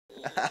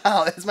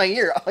Ow, that's my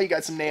ear. Oh, you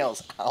got some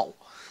nails. Ow.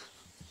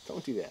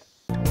 Don't do that.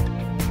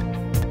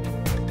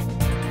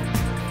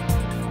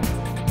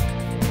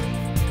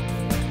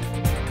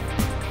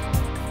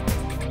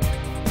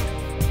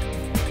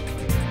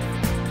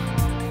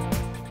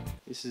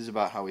 This is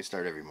about how we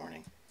start every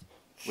morning.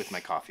 With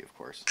my coffee, of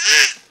course.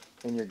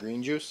 And your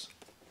green juice?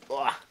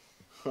 Ugh.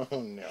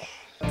 Oh, no.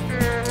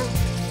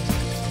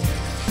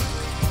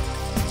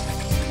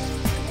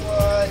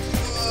 What?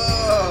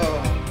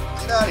 Whoa!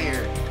 Get out of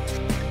here.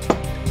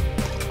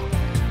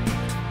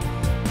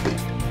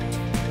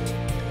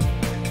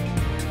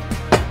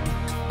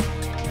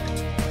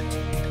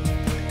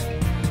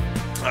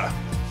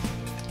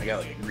 I got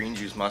like a green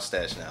juice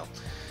mustache now.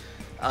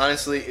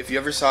 Honestly, if you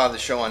ever saw the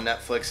show on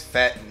Netflix,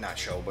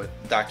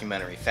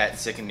 documentary, Fat,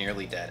 Sick, and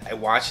Nearly Dead, I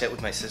watched that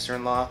with my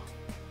sister-in-law,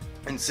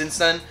 and since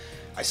then,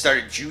 I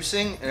started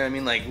juicing, and I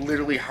mean like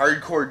literally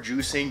hardcore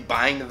juicing,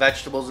 buying the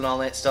vegetables and all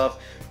that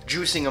stuff,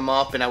 juicing them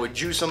up, and I would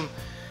juice them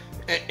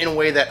in a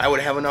way that I would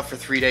have enough for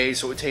 3 days,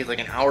 so it would take like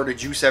an hour to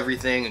juice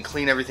everything and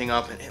clean everything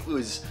up, and it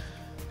was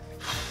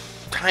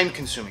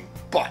time-consuming,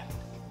 but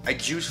I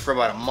juiced for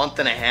about a month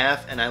and a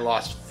half, and I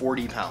lost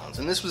 40 pounds,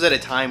 and this was at a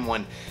time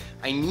when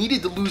I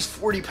needed to lose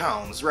 40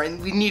 pounds, right?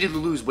 We needed to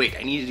lose weight.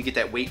 I needed to get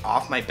that weight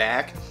off my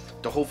back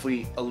to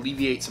hopefully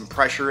alleviate some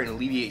pressure and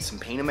alleviate some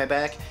pain in my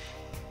back.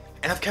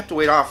 And I've kept the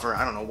weight off for,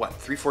 I don't know, what,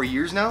 3-4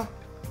 years now?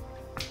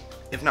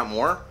 If not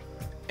more.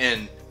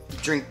 And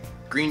drink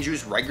green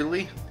juice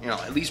regularly, you know,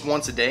 at least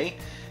once a day.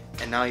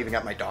 And now I even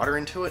got my daughter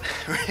into it.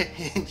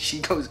 And she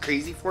goes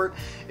crazy for it.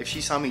 If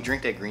she saw me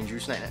drink that green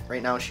juice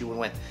right now, she would have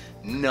went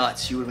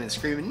nuts. She would have been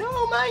screaming,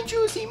 "No, my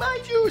juicy, my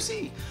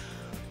juicy."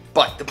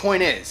 But the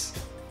point is,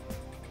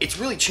 it's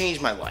really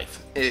changed my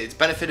life. It's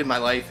benefited my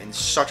life in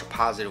such a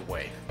positive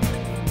way.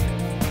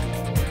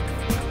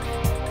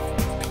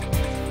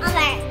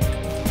 Okay.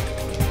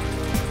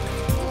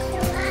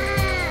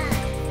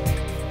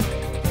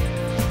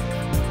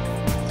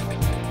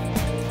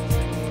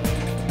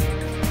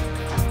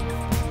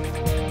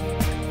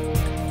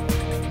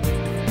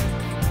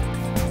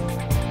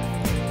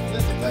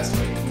 That's the best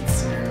way to eat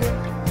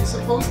cereal. You're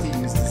supposed to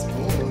use the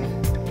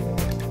spoon.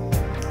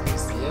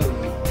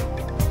 Silly.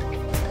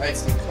 Alright,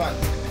 Steve, come on.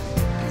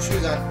 Put your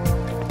shoes on.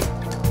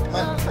 Come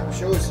on,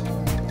 shoes.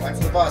 Time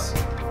for the bus.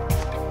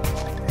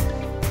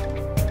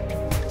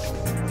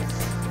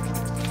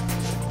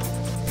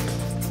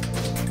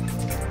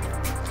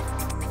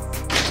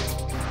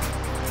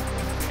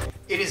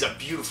 It is a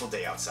beautiful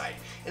day outside,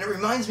 and it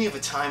reminds me of a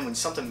time when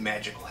something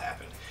magical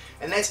happened.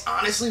 And that's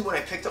honestly when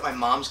I picked up my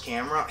mom's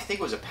camera. I think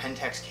it was a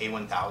Pentax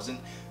K1000,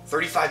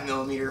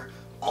 35mm,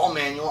 all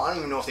manual. I don't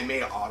even know if they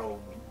made auto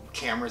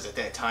cameras at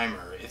that time,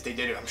 or if they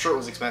did it, I'm sure it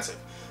was expensive.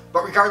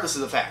 But regardless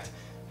of the fact,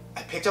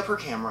 I picked up her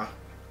camera,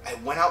 I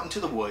went out into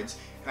the woods,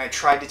 and I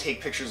tried to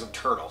take pictures of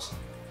turtles.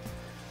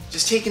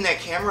 Just taking that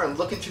camera and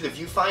looking through the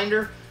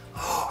viewfinder,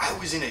 oh, I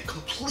was in a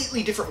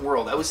completely different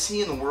world. I was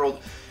seeing the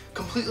world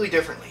completely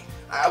differently.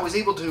 I was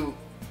able to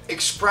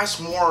express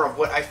more of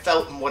what I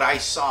felt and what I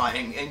saw,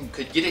 and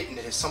could get it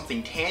into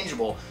something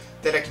tangible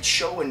that I could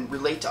show and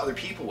relate to other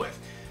people with.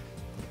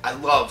 I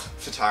love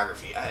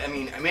photography. I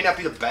mean, I may not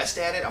be the best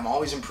at it. I'm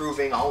always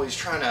improving, always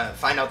trying to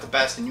find out the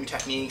best and new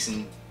techniques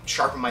and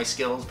sharpen my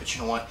skills, but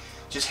you know what?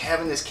 Just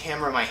having this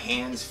camera in my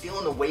hands,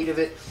 feeling the weight of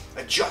it,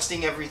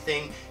 adjusting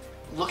everything,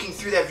 looking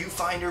through that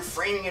viewfinder,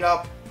 framing it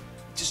up,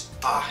 just,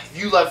 if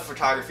you love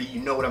photography,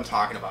 you know what I'm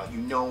talking about. You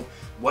know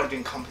what it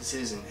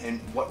encompasses and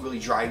what really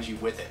drives you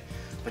with it.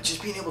 But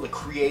just being able to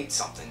create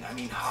something, I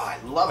mean, I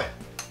love it.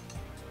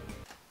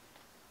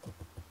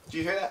 Did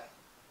you hear that?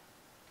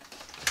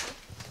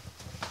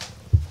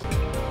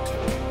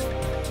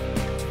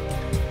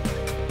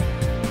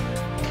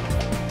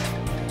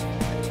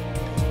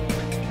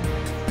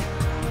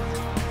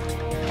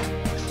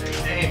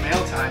 Hey,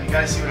 mail time. You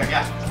gotta see what I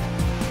got.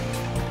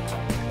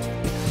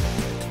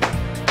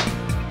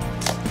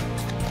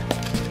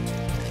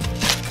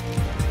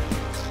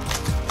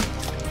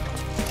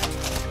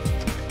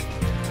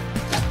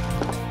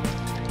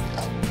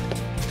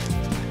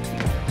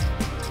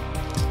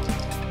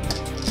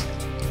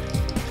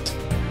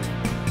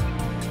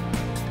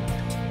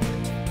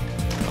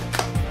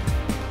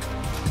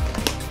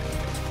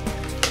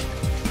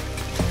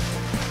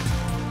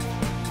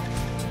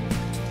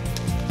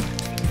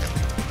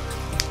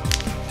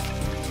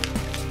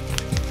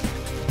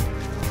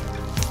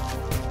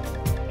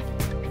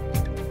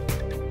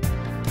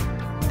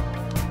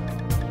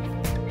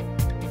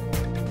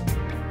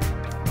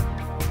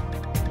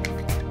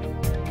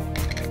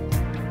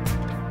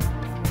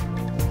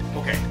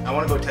 I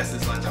want to go test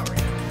this lens out right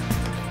now.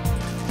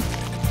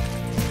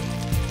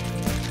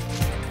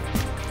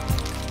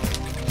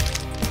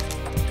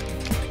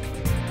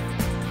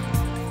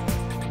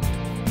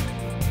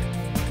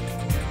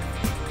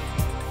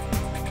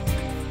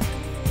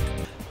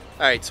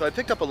 Alright, so I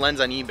picked up a lens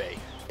on eBay.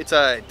 It's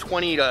a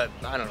 20 to,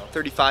 I don't know,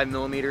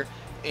 35mm,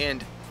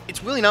 and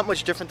it's really not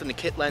much different than the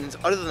kit lens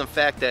other than the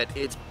fact that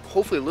it's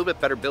hopefully a little bit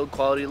better build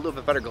quality, a little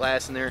bit better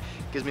glass in there,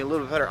 gives me a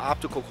little bit better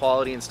optical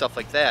quality and stuff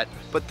like that.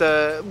 But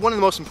one of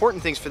the most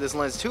important things for this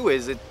lens too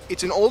is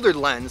it's an older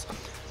lens,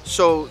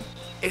 so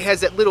it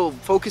has that little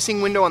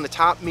focusing window on the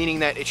top, meaning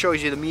that it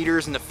shows you the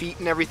meters and the feet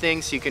and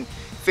everything, so you can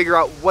figure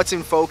out what's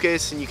in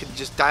focus, and you can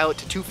just dial it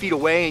to 2 feet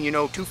away, and you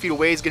know 2 feet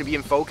away is going to be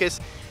in focus.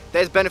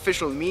 That's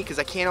beneficial to me because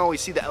I can't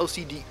always see the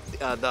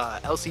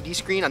LCD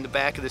screen on the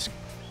back of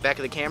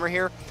the camera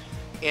here,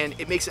 and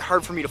it makes it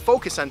hard for me to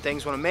focus on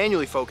things when I'm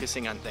manually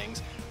focusing on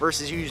things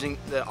versus using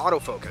the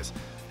autofocus.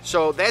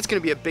 So that's going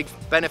to be a big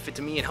benefit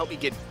to me and help me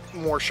get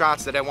more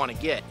shots that I want to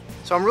get.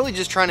 So I'm really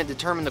just trying to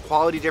determine the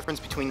quality difference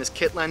between this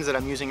kit lens that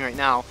I'm using right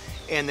now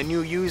and the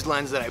new used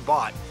lens that I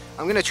bought.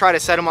 I'm going to try to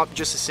set them up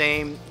just the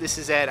same. This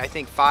is at I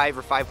think 5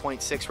 or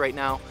 5.6 right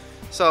now.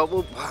 So,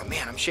 well, oh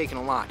man, I'm shaking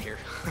a lot here.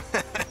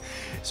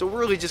 So we're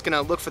really just going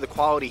to look for the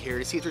quality here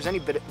to see if there's any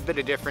bit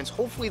of difference.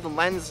 Hopefully the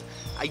lens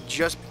I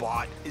just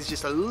bought is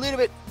just a little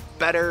bit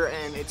better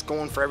and it's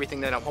going for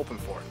everything that I'm hoping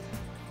for.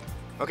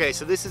 Okay,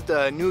 so this is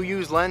the new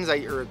used lens,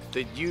 okay,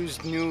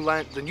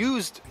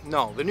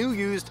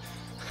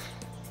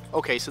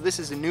 so this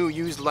is the new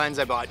used lens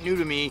I bought, new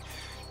to me.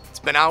 It's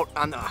been out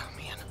on the, oh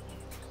man.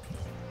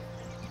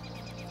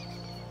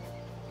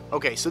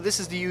 Okay, so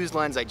this is the used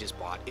lens I just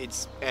bought.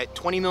 It's at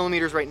 20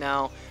 millimeters right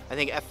now, I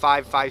think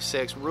f5,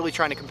 5.6. We're really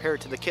trying to compare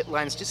it to the kit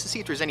lens just to see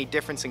if there's any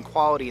difference in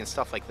quality and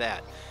stuff like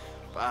that.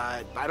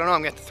 But I don't know,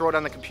 I'm gonna have to throw it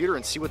on the computer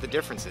and see what the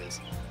difference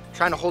is. I'm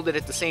trying to hold it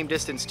at the same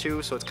distance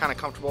too, so it's kind of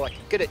comfortable. I can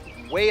get it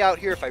way out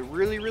here if I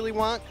really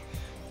want,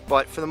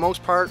 but for the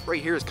most part,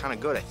 right here is kind of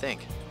good, I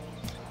think.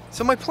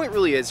 So my point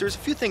really is, there's a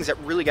few things that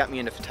really got me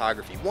into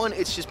photography. One,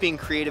 it's just being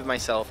creative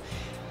myself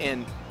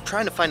and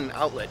trying to find an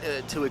outlet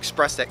to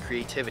express that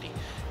creativity.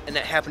 And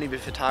that happened to be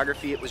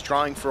photography. It was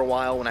drawing for a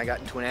while when I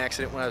got into an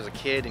accident when I was a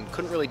kid and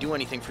couldn't really do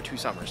anything for 2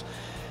 summers.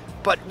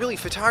 But really,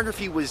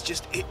 photography was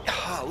just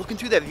looking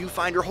through that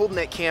viewfinder, holding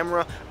that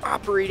camera,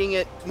 operating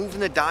it, moving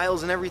the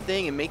dials and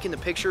everything, and making the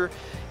picture.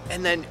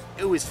 And then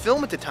it was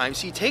film at the time,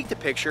 so you take the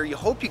picture, you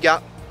hope you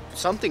got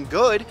something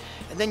good,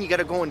 and then you got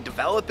to go and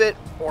develop it,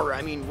 or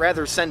I mean,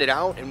 rather send it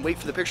out and wait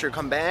for the picture to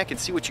come back and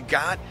see what you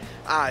got.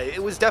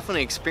 It was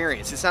definitely an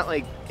experience. It's not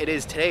like it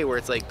is today where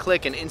it's like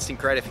click and instant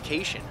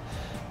gratification.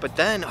 But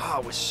then,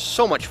 it was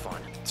so much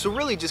fun. So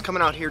really just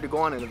coming out here to go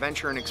on an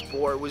adventure and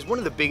explore was one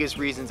of the biggest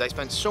reasons I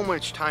spent so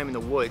much time in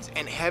the woods,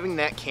 and having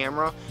that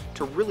camera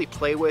to really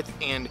play with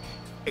and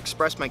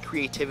express my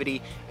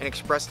creativity and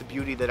express the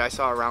beauty that I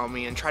saw around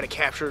me and try to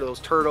capture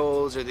those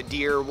turtles or the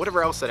deer or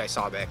whatever else that I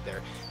saw back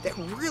there. That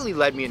really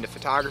led me into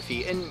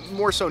photography, and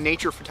more so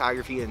nature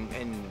photography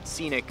and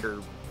scenic,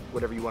 or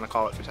whatever you want to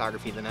call it,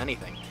 photography than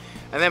anything.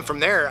 And then from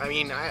there, I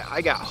mean,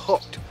 I got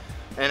hooked.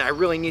 And I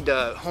really need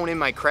to hone in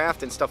my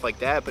craft and stuff like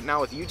that. But now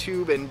with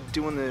YouTube and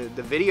doing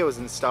the videos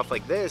and stuff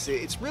like this,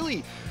 it's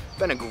really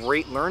been a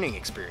great learning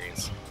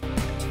experience.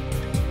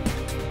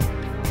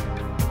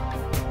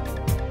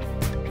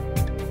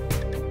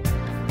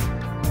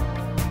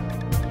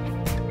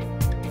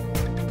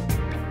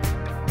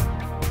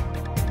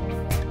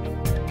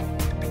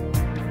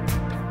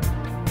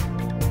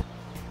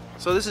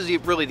 So this is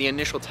really the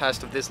initial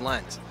test of this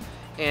lens.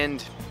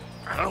 And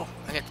I don't know,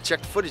 I have to check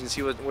the footage and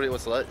see what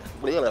it's like.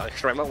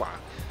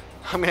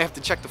 I'm gonna have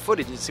to check the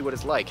footage and see what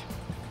it's like.